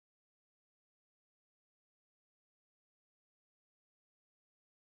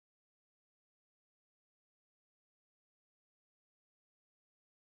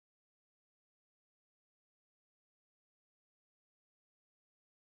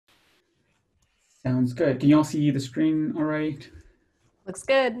Sounds good. Can you all see the screen all right? Looks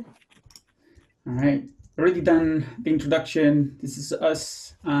good. All right. Already done the introduction. This is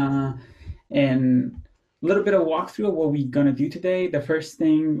us and a little bit of walkthrough of what we're going to do today. The first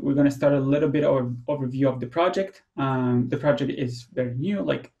thing, we're going to start a little bit of overview of the project. The project is very new,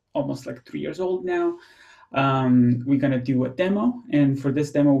 like almost like 3 years old now. We're going to do a demo. And for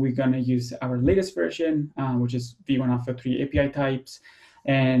this demo, we're going to use our latest version, which is V1 Alpha 3 API types.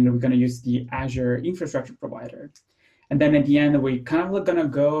 And we're going to use the Azure infrastructure provider. And then at the end, we kind of going to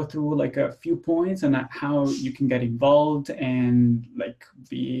go through like a few points on how you can get involved and like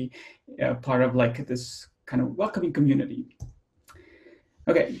be part of like this kind of welcoming community.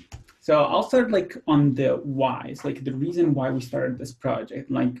 Okay, so I'll start like on the whys, like the reason why we started this project.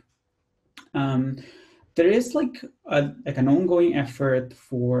 Like there is like an ongoing effort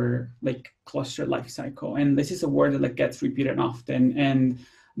for like cluster lifecycle, and this is a word that like gets repeated often. And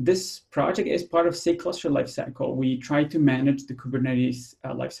this project is part of SIG Cluster Lifecycle. We try to manage the Kubernetes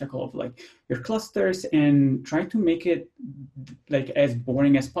lifecycle of like your clusters and try to make it like as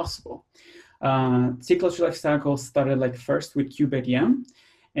boring as possible. SIG Cluster Lifecycle started like first with KubeADM,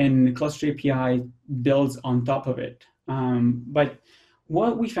 and Cluster API builds on top of it. But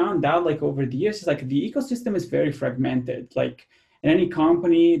what we found out like over the years is like the ecosystem is very fragmented. Like in any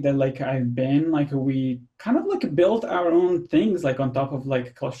company that like I've been, like we kind of like built our own things like on top of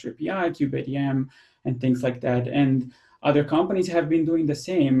like Cluster API, KubeADM, and things like that. And other companies have been doing the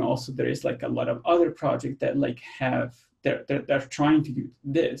same. Also, there is like a lot of other projects that like have, they're trying to do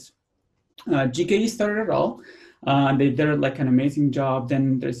this. GKE started it all. They did like an amazing job.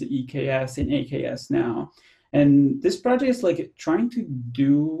 Then there's the EKS and AKS now. And this project is like trying to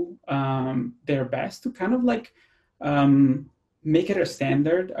do their best to kind of like make it a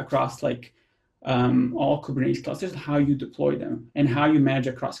standard across like all Kubernetes clusters, how you deploy them and how you manage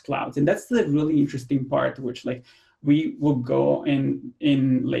across clouds. And that's the really interesting part, which like we will go in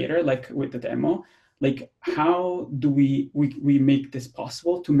later, like with the demo. Like how do we make this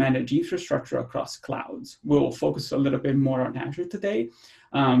possible to manage infrastructure across clouds? We'll focus a little bit more on Azure today,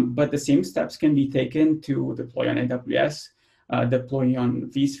 but the same steps can be taken to deploy on AWS, deploy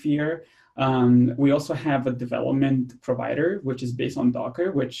on vSphere. We also have a development provider, which is based on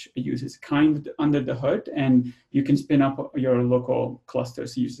Docker, which uses kind under the hood, and you can spin up your local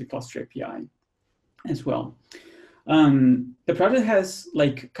clusters using the Cluster API as well. The project has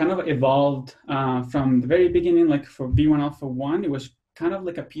like kind of evolved from the very beginning. Like for V1 Alpha 1, it was kind of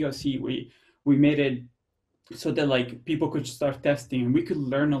like a POC. We made it so that like people could start testing and we could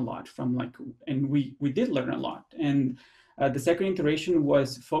learn a lot from like, and we did learn a lot. And the second iteration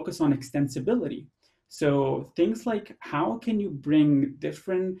was focused on extensibility. So things like how can you bring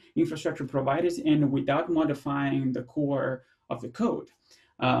different infrastructure providers in without modifying the core of the code?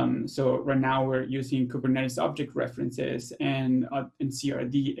 So right now we're using Kubernetes object references and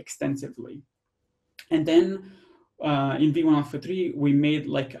CRD extensively. And then in V1 Alpha 3, we made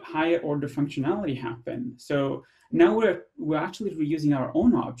like higher order functionality happen. So now we're actually reusing our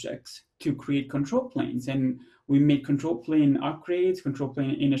own objects to create control planes, and we make control plane upgrades, control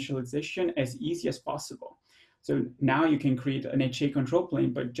plane initialization as easy as possible. So now you can create an HA control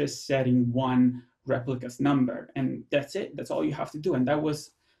plane, but just setting one replicas number, and that's it. That's all you have to do. And that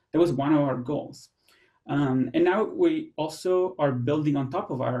was one of our goals. And now we also are building on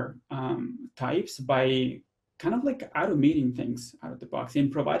top of our types by kind of like automating things out of the box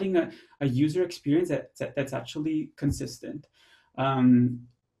and providing a user experience that's actually consistent.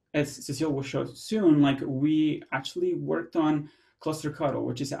 As Cecile will show soon, like we actually worked on Cluster Cuddle,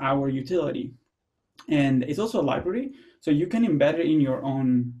 which is our utility. And it's also a library, so you can embed it in your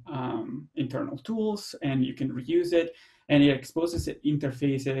own internal tools, and you can reuse it, and it exposes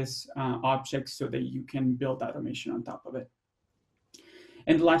interfaces, objects, so that you can build automation on top of it.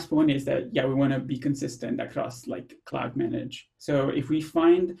 And the last point is that, yeah, we want to be consistent across like cloud manage. So if we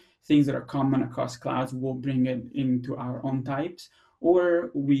find things that are common across clouds, we'll bring it into our own types, or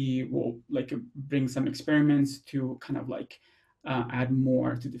we will like bring some experiments to kind of like add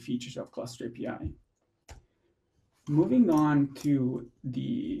more to the features of Cluster API. Moving on to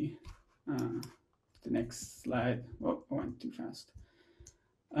the next slide. Oh, I went too fast.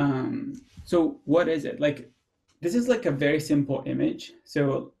 So what is it? Like, this is like a very simple image.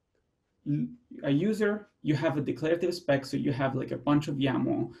 So a user, you have a declarative spec, so you have like a bunch of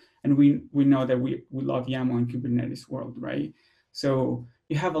YAML, and we know that we love YAML in Kubernetes world, right? So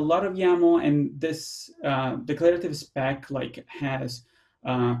you have a lot of YAML, and this declarative spec like has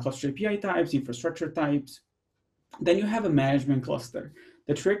cluster API types, infrastructure types. Then you have a management cluster.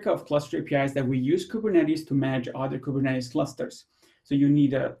 The trick of cluster API is that we use Kubernetes to manage other Kubernetes clusters. So you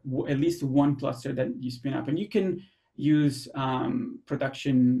need at least one cluster that you spin up. And you can use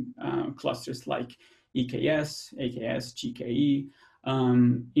production clusters like EKS, AKS, GKE.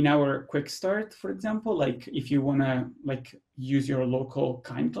 In our quick start, for example, like if you want to like use your local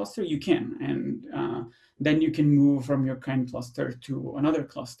kind cluster, you can, and then you can move from your kind cluster to another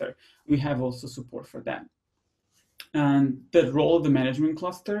cluster. We have also support for that. And the role of the management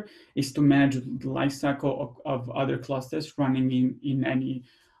cluster is to manage the lifecycle of other clusters running in any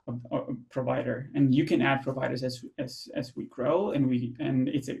provider. And you can add providers as we grow, and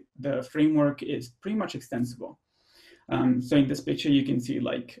the framework is pretty much extensible. So in this picture, you can see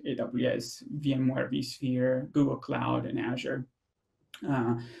like AWS, VMware, vSphere, Google Cloud, and Azure.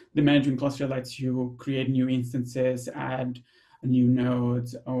 The management cluster lets you create new instances, add new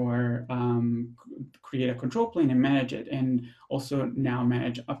nodes, or create a control plane and manage it, and also now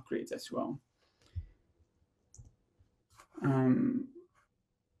manage upgrades as well. The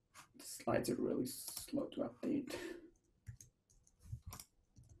slides are really slow to update.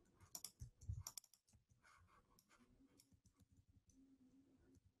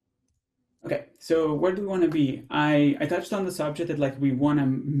 Okay, so where do we want to be? I touched on the subject that like we want to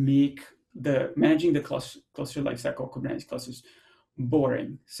make managing the cluster lifecycle Kubernetes clusters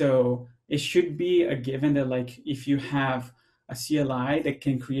boring. So it should be a given that like if you have a CLI that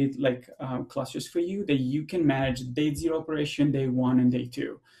can create like clusters for you, that you can manage day 0 operation, day 1, and day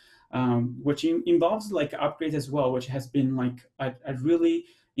 2, which involves like upgrades as well, which has been like a really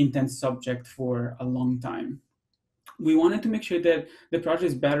intense subject for a long time. We wanted to make sure that the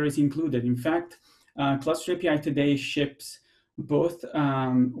project's battery is included. In fact, Cluster API today ships both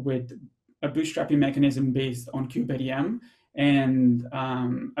with a bootstrapping mechanism based on KubeADM and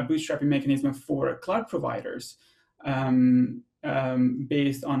a bootstrapping mechanism for cloud providers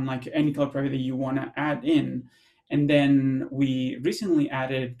based on like any cloud provider you want to add in. And then we recently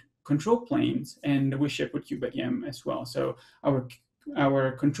added control planes, and we ship with KubeADM as well. So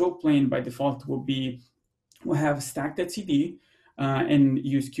our control plane by default will have stack.cd and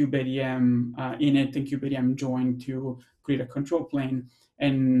use KubeADM in it and KubeADM join to create a control plane.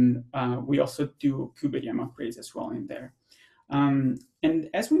 And we also do KubeADM upgrades as well in there. And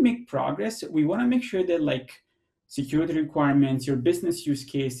as we make progress, we want to make sure that like security requirements, your business use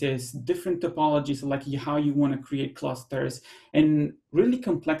cases, different topologies, like how you want to create clusters, and really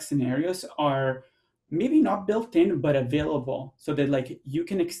complex scenarios are maybe not built in, but available, so that like you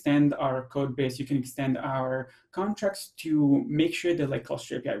can extend our code base, you can extend our contracts to make sure that like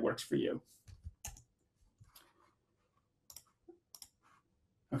Cluster API works for you.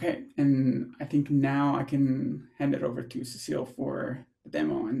 Okay, and I think now I can hand it over to Cecile for the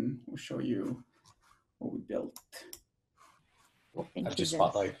demo, and we'll show you what we built. Thank you,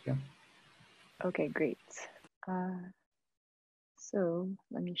 Spotlight. Yeah. Okay, great. So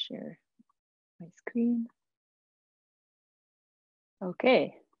let me share my screen.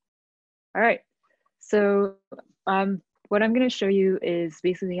 Okay. All right. So what I'm going to show you is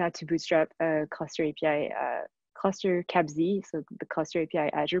basically how to bootstrap a Cluster API, Cluster CAPZ, so the Cluster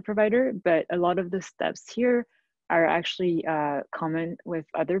API Azure provider. But a lot of the steps here are actually common with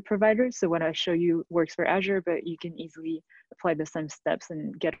other providers. So what I show you works for Azure, but you can easily apply the same steps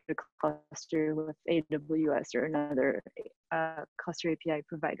and get a cluster with AWS or another Cluster API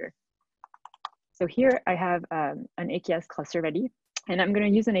provider. So here I have an AKS cluster ready, and I'm going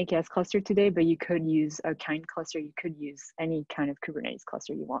to use an AKS cluster today, but you could use a kind cluster. You could use any kind of Kubernetes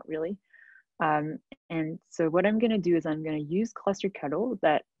cluster you want, really. And so what I'm going to do is I'm going to use Cluster Kettle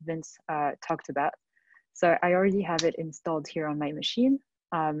that Vince talked about. So I already have it installed here on my machine.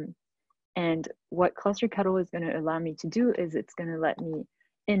 And what Cluster Kettle is going to allow me to do is it's going to let me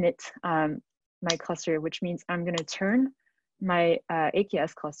init my cluster, which means I'm going to turn my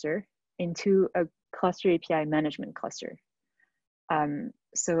AKS cluster into a Cluster API management cluster.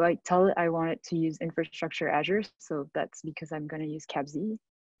 So I tell it I want it to use infrastructure Azure. So that's because I'm going to use CAPZ.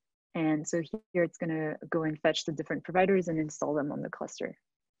 And so here it's going to go and fetch the different providers and install them on the cluster.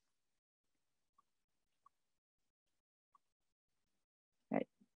 Right.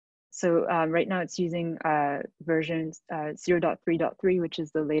 So right now it's using version 0.3.3, which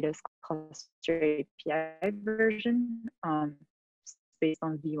is the latest Cluster API version based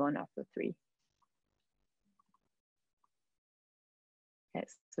on V1 Alpha 3. Okay,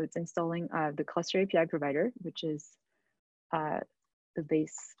 so it's installing the Cluster API provider, which is the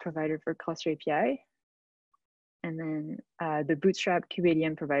base provider for Cluster API, and then the Bootstrap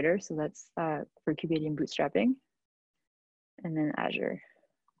KubeADM provider, so that's for KubeADM bootstrapping, and then Azure,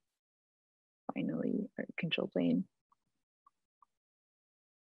 finally, our control plane.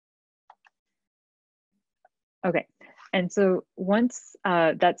 Okay, And so once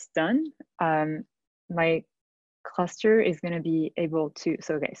that's done, my cluster is going to be able to,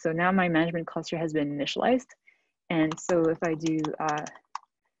 so okay, so now my management cluster has been initialized. And so if I do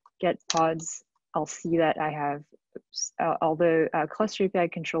get pods, I'll see that I have all the cluster API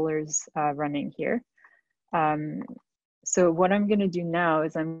controllers running here. So what I'm going to do now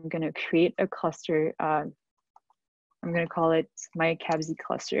is I'm going to create a cluster. I'm going to call it my CABZ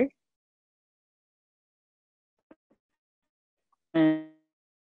cluster.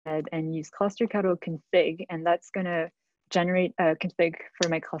 And use cluster capital config, and that's going to generate a config for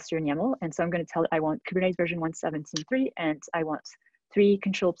my cluster in YAML. And so I'm going to tell it I want Kubernetes version 1.17.3, and I want 3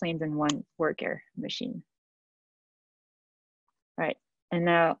 control planes and 1 worker machine. All right, and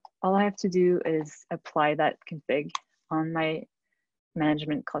now all I have to do is apply that config on my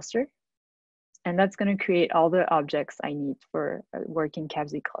management cluster. And that's going to create all the objects I need for a working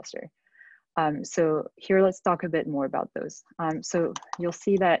CABZ cluster. So here, let's talk a bit more about those. So you'll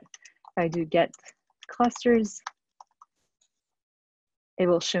see that if I do get clusters, it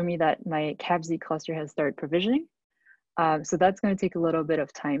will show me that my CABZ cluster has started provisioning. So that's going to take a little bit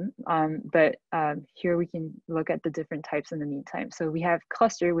of time, but here we can look at the different types in the meantime. So we have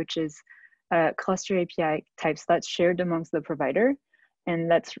cluster, which is cluster API types that's shared amongst the provider, and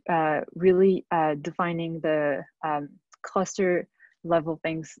that's really defining the cluster level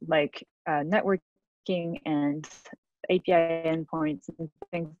things like networking and API endpoints and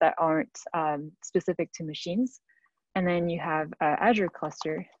things that aren't specific to machines. And then you have Azure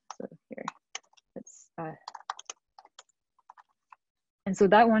cluster. So here, let's, and so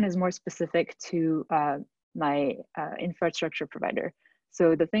that one is more specific to my infrastructure provider.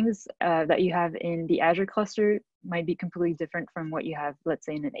 So the things that you have in the Azure cluster might be completely different from what you have, let's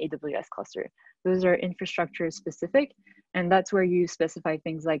say, in an AWS cluster. Those are infrastructure specific, and that's where you specify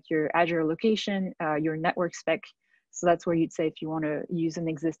things like your Azure location, your network spec. So that's where you'd say if you want to use an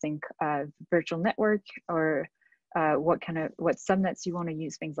existing virtual network, or what subnets you want to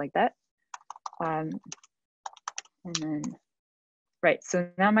use, things like that. And then, right, so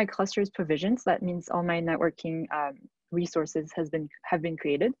now my cluster is provisioned. So that means all my networking resources have been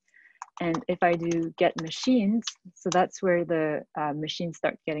created. And if I do get machines, so that's where the machines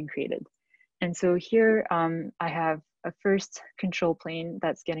start getting created. And so here I have a first control plane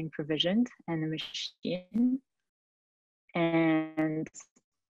that's getting provisioned and the machine. And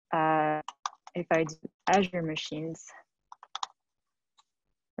if I do Azure machines,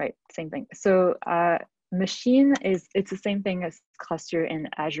 right, same thing. So machine it's the same thing as cluster and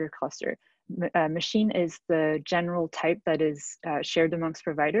Azure cluster. Machine is the general type that is shared amongst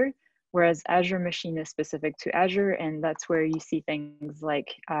provider, whereas Azure machine is specific to Azure, and that's where you see things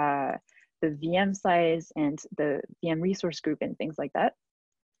like the VM size and the VM resource group and things like that.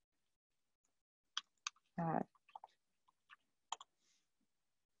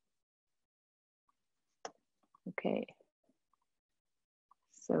 Okay,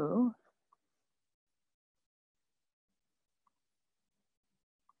 so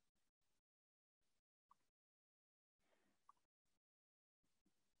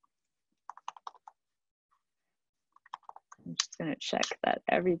I'm just going to check that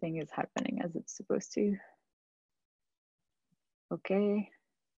everything is happening as it's supposed to. Okay.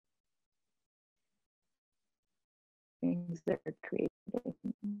 Things that are created.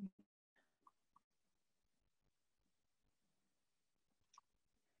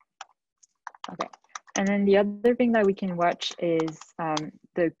 Okay. And then the other thing that we can watch is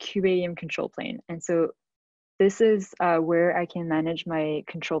the kubeadm control plane. And so this is where I can manage my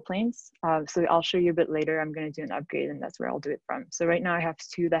control planes. So I'll show you a bit later. I'm going to do an upgrade, and that's where I'll do it from. So right now I have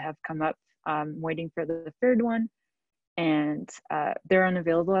 2 that have come up. Waiting for the 3rd one, and they're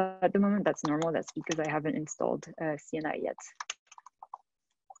unavailable at the moment. That's normal. That's because I haven't installed CNI yet.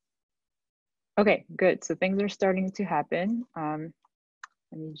 Okay, good. So things are starting to happen. Let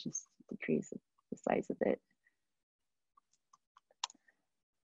me just decrease the size of it.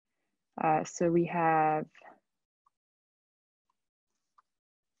 So we have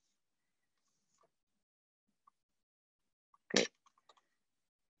great.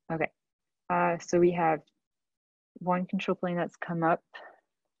 Okay, so we have 1 control plane that's come up,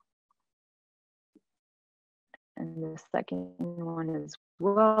 and the second one as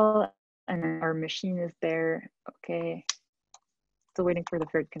well, and then our machine is there. Okay, still waiting for the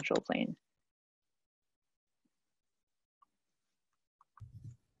 3rd control plane.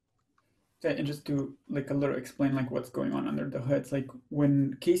 Yeah, and just to like a little explain like what's going on under the hood. It's like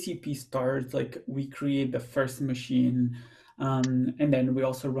when KCP starts, like we create the first machine, and then we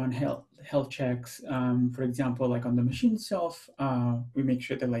also run health checks. For example, like on the machine itself, we make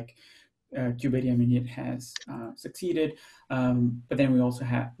sure that like Kubernetes init has succeeded. But then we also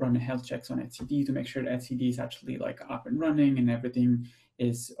run health checks on etcd to make sure that etcd is actually like up and running and everything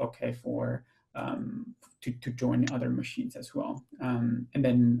is okay for to join other machines as well. And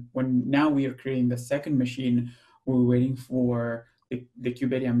then now we are creating the second machine, we're waiting for the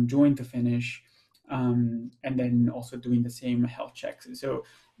Kubernetes join to finish, and then also doing the same health checks. So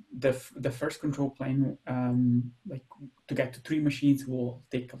the first control plane, like to get to 3 machines, will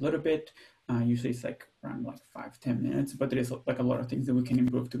take a little bit. Usually it's like around like 5-10 minutes, but there is like a lot of things that we can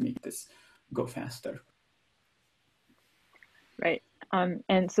improve to make this go faster. Right.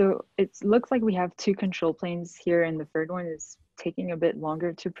 And so it looks like we have 2 control planes here, and the third one is taking a bit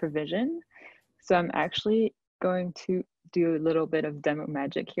longer to provision. So I'm actually going to do a little bit of demo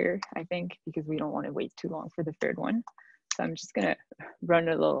magic here, I think, because we don't want to wait too long for the third one. So I'm just going to run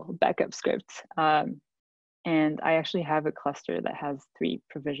a little backup script. And I actually have a cluster that has 3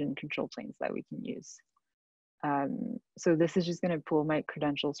 provision control planes that we can use. So this is just going to pull my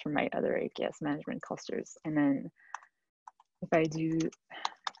credentials from my other AKS management clusters. And then if I do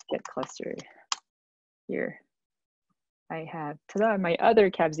get cluster here, I have my other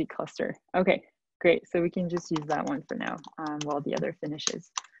CabZ cluster. Okay, great. So we can just use that one for now while the other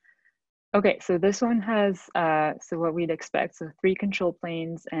finishes. Okay, so this one has, so what we'd expect, so 3 control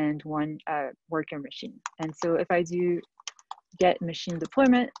planes and 1 worker machine. And so if I do get machine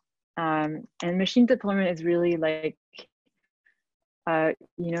deployment, and machine deployment is really like,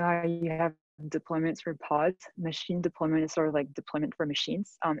 you know how you have deployments for pods? Machine deployment is sort of like deployment for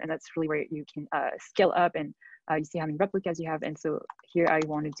machines. And that's really where you can scale up, and you see how many replicas you have. And so here I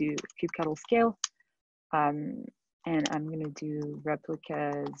want to do kubectl scale. And I'm going to do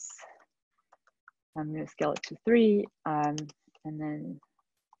replicas. I'm going to scale it to 3, and then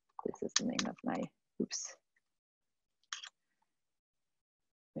this is the name of my,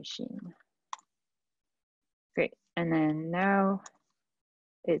 machine. Great, and then now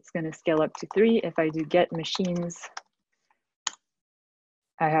it's going to scale up to 3. If I do get machines,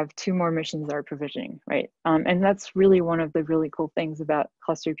 I have 2 more machines that are provisioning, right? And that's really one of the really cool things about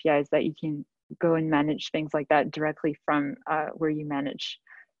cluster APIs, that you can go and manage things like that directly from where you manage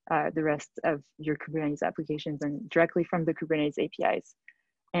the rest of your Kubernetes applications, and directly from the Kubernetes APIs.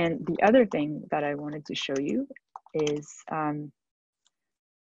 And the other thing that I wanted to show you is,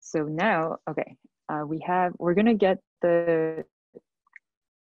 so now, okay, we're gonna get the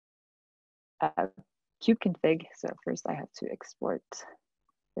kubeconfig. So first I have to export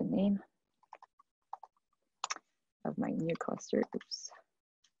the name of my new cluster. Oops.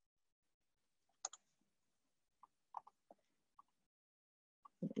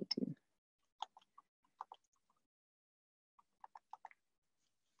 What did I do?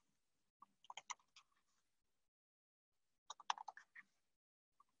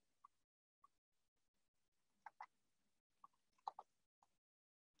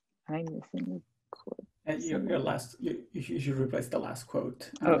 I'm missing a quote. Your last, you should replace the last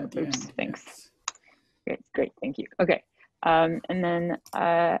quote at the end. Thanks. Yes. Great, thank you. Okay, and then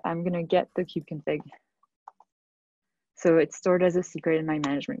I'm gonna get the kubeconfig. So it's stored as a secret in my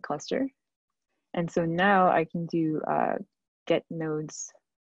management cluster. And so now I can do get nodes.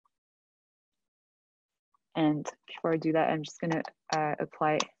 And before I do that, I'm just gonna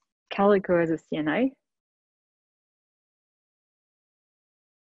apply Calico as a CNI.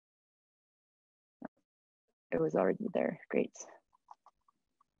 It was already there, great.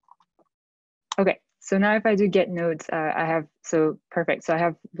 Okay, so now if I do get nodes, I have, so perfect. So I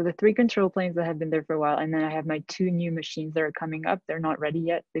have the 3 control planes that have been there for a while, and then I have my 2 new machines that are coming up. They're not ready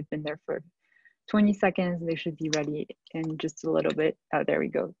yet. They've been there for 20 seconds. They should be ready in just a little bit. Oh, there we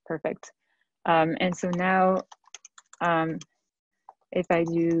go, perfect. And so now, if I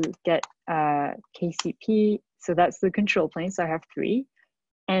do get KCP, so that's the control plane, so I have 3.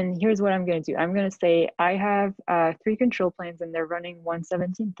 And here's what I'm going to do. I'm going to say I have 3 control planes and they're running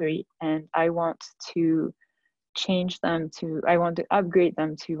 117.3, and I want to change them to, I want to upgrade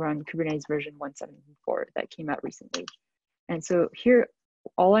them to run Kubernetes version 174 that came out recently. And so here,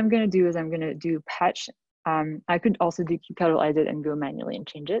 all I'm going to do is I'm going to do patch. I could also do kubectl edit and go manually and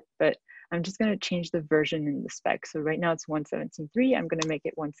change it, but I'm just going to change the version in the spec. So right now it's 117.3. I'm going to make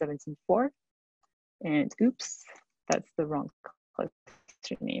it 117.4. And oops, that's the wrong cluster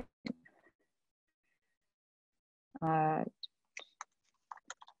name.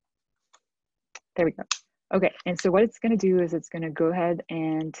 There we go. Okay, and so what it's going to do is it's going to go ahead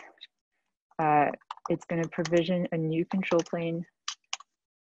and it's going to provision a new control plane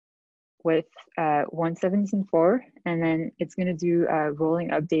with 117.4, and then it's going to do a rolling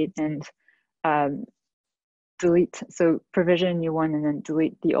update and delete, so provision a new one and then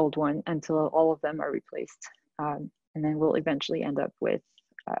delete the old one until all of them are replaced. And then we'll eventually end up with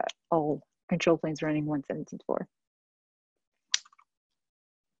all control planes running 117.4.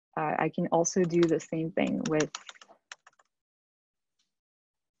 I can also do the same thing with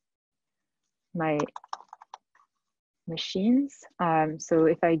my machines. So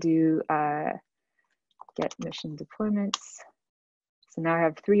if I do get machine deployments, so now I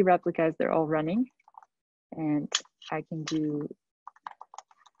have 3 replicas, they're all running, and I can do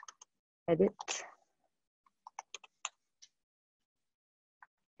edit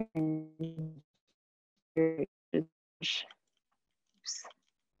and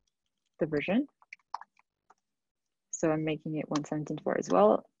the version. So I'm making it 117.4 as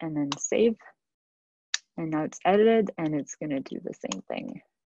well, and then save. And now it's edited, and it's going to do the same thing.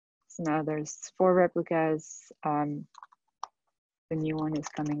 So now there's 4 replicas. The new one is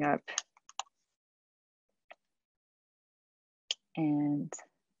coming up. And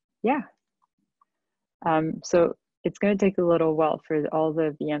yeah. So it's going to take a little while for all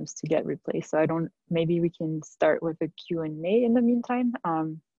the VMs to get replaced. So maybe we can start with a Q&A in the meantime,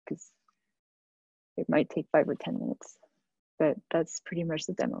 because it might take 5 or 10 minutes. But that's pretty much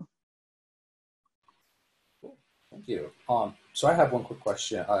the demo. Thank you. So I have one quick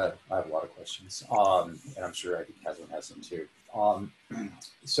question. I have a lot of questions, and I'm sure I think Catherine has some too.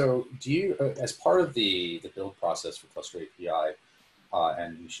 So do you, as part of the build process for Cluster API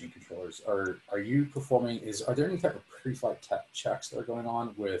and machine controllers, are you performing, are there any type of pre-flight checks that are going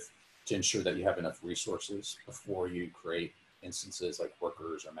on to ensure that you have enough resources before you create instances like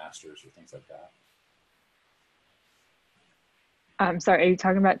workers or masters or things like that? I'm sorry, are you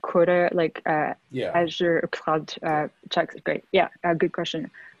talking about quota, like yeah. Azure Cloud checks? Great, yeah, good question.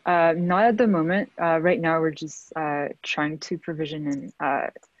 Not at the moment. Right now, we're just trying to provision,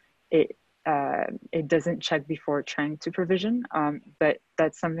 and it doesn't check before trying to provision, but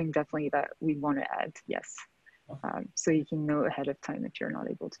that's something definitely that we want to add, yes. So you can know ahead of time if you're not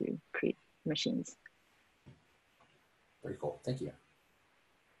able to create machines. Very cool, thank you.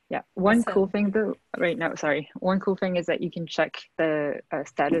 Yeah, one cool thing though, right now, sorry. One cool thing is that you can check the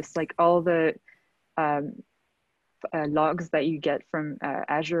status, like all the logs that you get from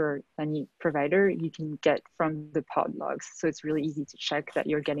Azure or any provider, you can get from the pod logs. So it's really easy to check that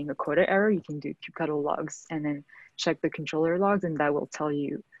you're getting a quota error. You can do kubectl logs and then check the controller logs, and that will tell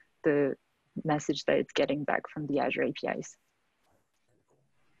you the message that it's getting back from the Azure APIs.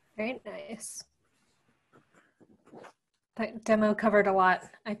 Very nice. That demo covered a lot.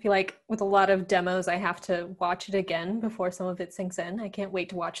 I feel like with a lot of demos, I have to watch it again before some of it sinks in. I can't wait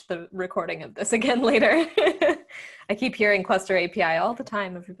to watch the recording of this again later. I keep hearing Cluster API all the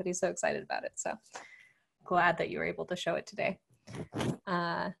time. Everybody's so excited about it. So glad that you were able to show it today.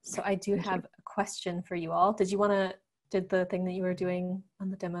 So I do have a question for you all. Did the thing that you were doing on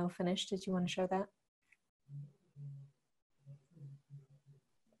the demo finish? Did you want to show that?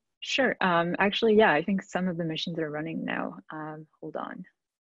 Sure. Actually, yeah, I think some of the machines are running now. Hold on.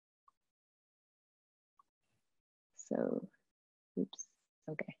 So, oops.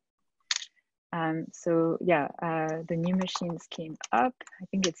 Okay. So yeah, the new machines came up. I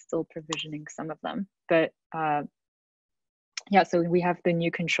think it's still provisioning some of them, but yeah. So we have the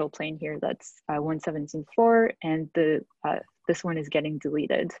new control plane here. That's 117.4, and this one is getting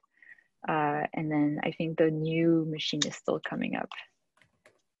deleted. And then I think the new machine is still coming up.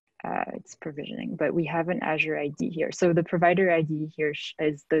 It's provisioning, but we have an Azure ID here. So the provider ID here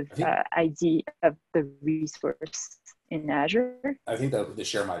is the ID of the resource in Azure. I think the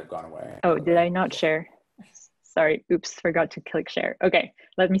share might have gone away. Oh, did I not share? Sorry, oops, forgot to click share. Okay,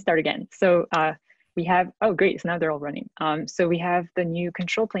 let me start again. So we have, oh great, so now they're all running. So we have the new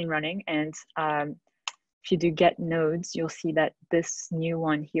control plane running, and if you do get nodes, you'll see that this new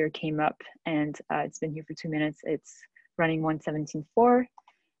one here came up, and it's been here for 2 minutes. It's running 117.4.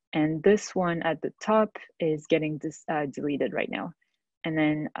 And this one at the top is getting deleted right now. And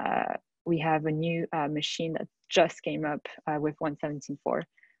then we have a new machine that just came up with 117.4.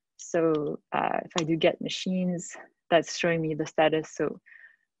 So if I do get machines, that's showing me the status. So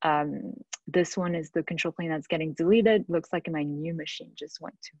this one is the control plane that's getting deleted. Looks like my new machine just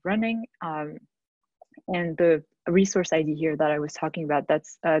went to running. And the resource ID here that I was talking about,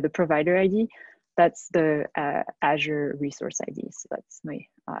 that's the provider ID. That's the Azure resource ID. So that's my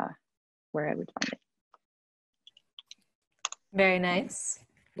where I would find it. Very nice.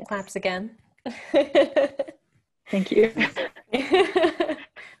 Yes. Claps again. Thank you.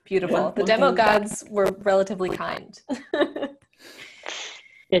 Beautiful. The demo gods were relatively kind.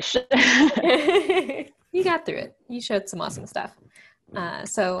 Ish. You got through it. You showed some awesome stuff.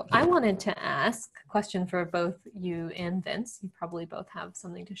 So I wanted to ask a question for both you and Vince. You probably both have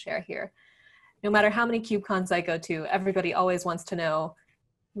something to share here. No matter how many KubeCons I go to, everybody always wants to know,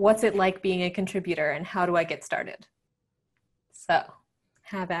 what's it like being a contributor and how do I get started? So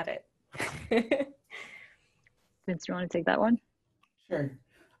have at it. Vince, do you want to take that one? Sure.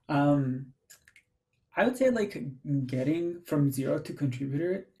 I would say like getting from zero to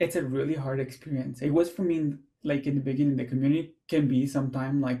contributor, it's a really hard experience. It was for me like in the beginning, the community can be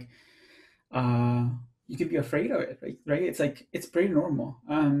sometimes like you can be afraid of it, right? It's like it's pretty normal.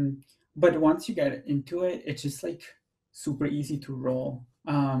 But once you get into it, it's just like super easy to roll.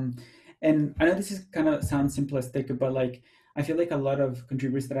 And I know this is kind of sounds simplistic, but like I feel like a lot of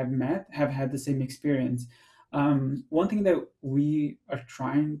contributors that I've met have had the same experience. One thing that we are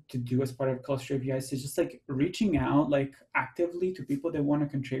trying to do as part of Cluster APIs is just like reaching out like actively to people that want to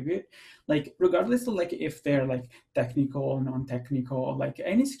contribute, like regardless of like if they're like technical, non-technical, like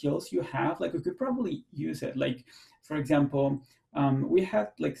any skills you have, like we could probably use it. Like for example, we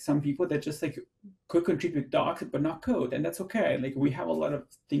had like some people that just like could contribute docs but not code, and that's okay. Like we have a lot of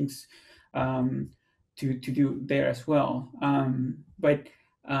things to do there as well. But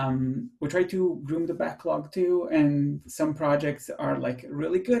we try to groom the backlog too, and some projects are like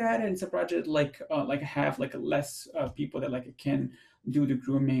really good at it, and some projects like have like less people that like can do the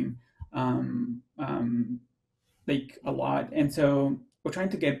grooming like a lot, and so we're trying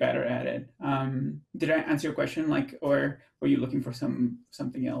to get better at it. Did I answer your question, like, or were you looking for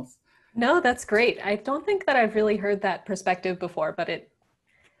something else? No, that's great. I don't think that I've really heard that perspective before, but it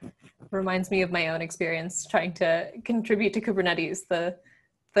reminds me of my own experience trying to contribute to Kubernetes.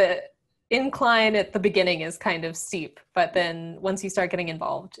 The incline at the beginning is kind of steep, but then once you start getting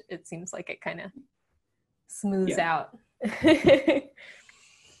involved, it seems like it kind of smooths out.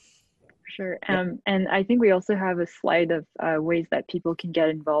 Sure. And I think we also have a slide of ways that people can get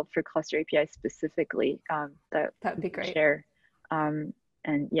involved for Cluster API specifically that'd be great. Share.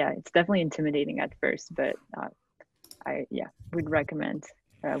 And yeah, it's definitely intimidating at first, but I would recommend.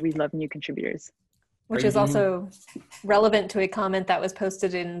 We love new contributors. Which is also relevant to a comment that was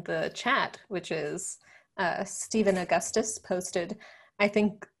posted in the chat, which is Stephen Augustus posted, I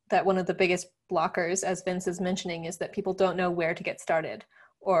think that one of the biggest blockers, as Vince is mentioning, is that people don't know where to get started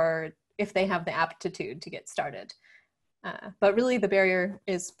or if they have the aptitude to get started. But really the barrier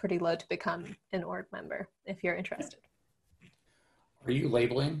is pretty low to become an org member if you're interested. Are you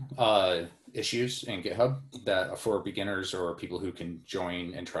labeling issues in GitHub that are for beginners or people who can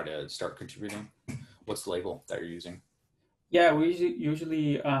join and try to start contributing? What's the label that you're using? Yeah, we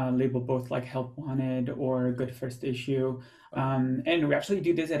usually label both like help wanted or good first issue. And we actually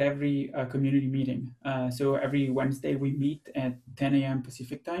do this at every community meeting. So every Wednesday we meet at 10 a.m.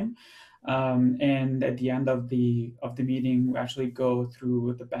 Pacific time. And at the end of the meeting, we actually go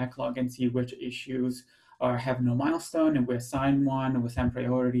through the backlog and see which issues have no milestone, and we assign one, we assign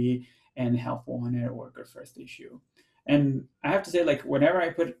priority, and help wanted or good first issue. And I have to say, like, whenever I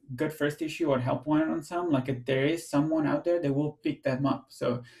put good first issue or help wanted on some, like if there is someone out there that will pick them up.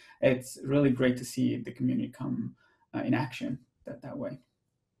 So it's really great to see the community come in action that way.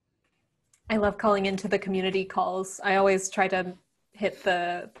 I love calling into the community calls. I always try to hit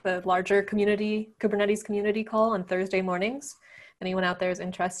the larger Kubernetes community call on Thursday mornings. Anyone out there is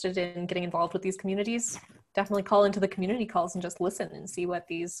interested in getting involved with these communities, definitely call into the community calls and just listen and see what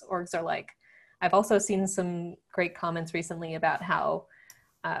these orgs are like. I've also seen some great comments recently about how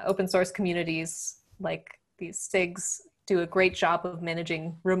open source communities like these SIGs do a great job of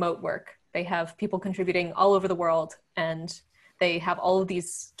managing remote work. They have people contributing all over the world, and they have all of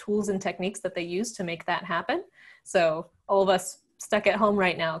these tools and techniques that they use to make that happen. So all of us stuck at home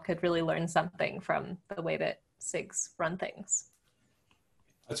right now could really learn something from the way that SIGs run things.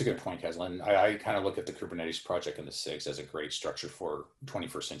 That's a good point, Cecile. I kind of look at the Kubernetes project and the SIGs as a great structure for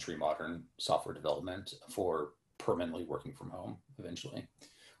 21st century modern software development for permanently working from home eventually.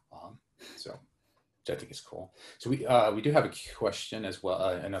 So which I think is cool. So we do have a question as well,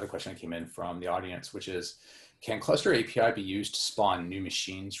 another question that came in from the audience, which is, can Cluster API be used to spawn new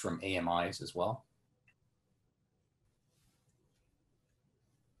machines from AMIs as well?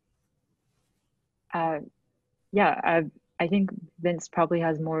 I think Vince probably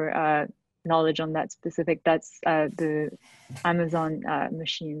has more knowledge on that specific. That's the Amazon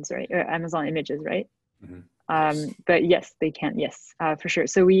machines, right? Or Amazon images, right? Mm-hmm. Yes. But yes, they can. Yes, for sure.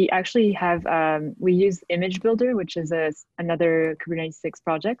 So we actually have, we use Image Builder, which is another Kubernetes 6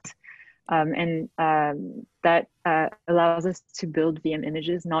 project. And that allows us to build VM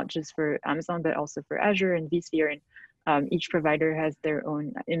images, not just for Amazon, but also for Azure and vSphere. And each provider has their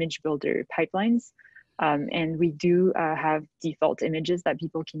own image builder pipelines. And we do have default images that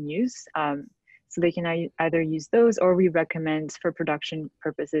people can use. So they can either use those, or we recommend for production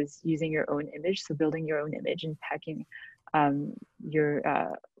purposes using your own image. So building your own image and packing your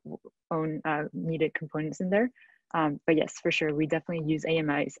own needed components in there. But yes, for sure, we definitely use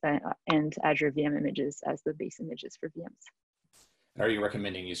AMIs and Azure VM images as the base images for VMs. Are you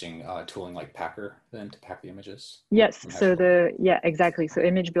recommending using tooling like Packer then to pack the images? Yes. So exactly. So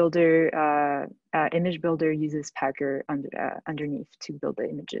Image Builder uses Packer underneath to build the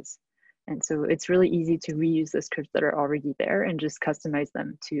images, and so it's really easy to reuse the scripts that are already there and just customize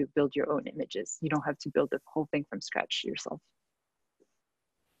them to build your own images. You don't have to build the whole thing from scratch yourself.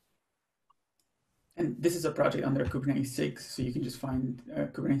 And this is a project under Kubernetes 6, so you can just find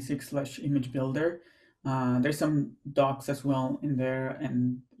Kubernetes 6/image builder. There's some docs as well in there,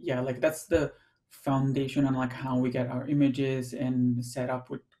 and yeah, like that's the foundation on like how we get our images and set up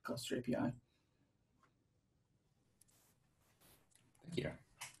with Cluster API. Thank you.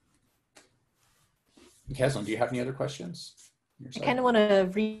 Cecile, do you have any other questions? I kind of want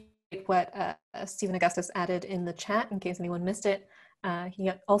to read what Stephen Augustus added in the chat in case anyone missed it. He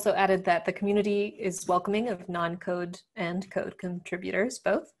also added that the community is welcoming of non-code and code contributors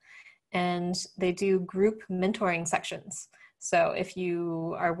both, and they do group mentoring sections. So if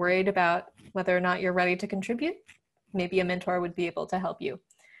you are worried about whether or not you're ready to contribute, maybe a mentor would be able to help you.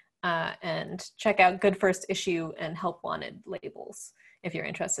 And check out Good First Issue and Help Wanted labels if you're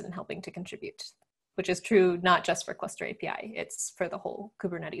interested in helping to contribute, which is true not just for Cluster API, it's for the whole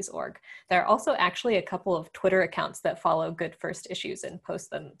Kubernetes org. There are also actually a couple of Twitter accounts that follow Good First Issues and post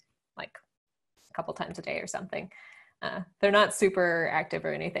them like a couple times a day or something. They're not super active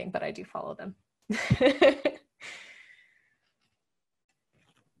or anything, but I do follow them.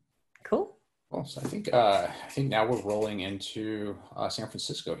 Cool. Well, so I think now we're rolling into San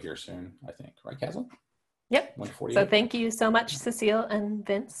Francisco here soon, I think. Right, Cecile? Yep. So thank you so much, Cecile and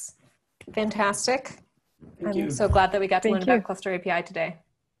Vince. Fantastic. I'm so glad that we got to learn about Cluster API today.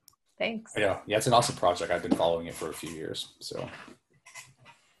 Thanks. Yeah, it's an awesome project. I've been following it for a few years. So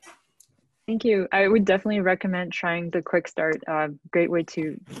thank you. I would definitely recommend trying the quick start. Great way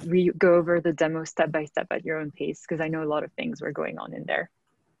to go over the demo step by step at your own pace, because I know a lot of things were going on in there.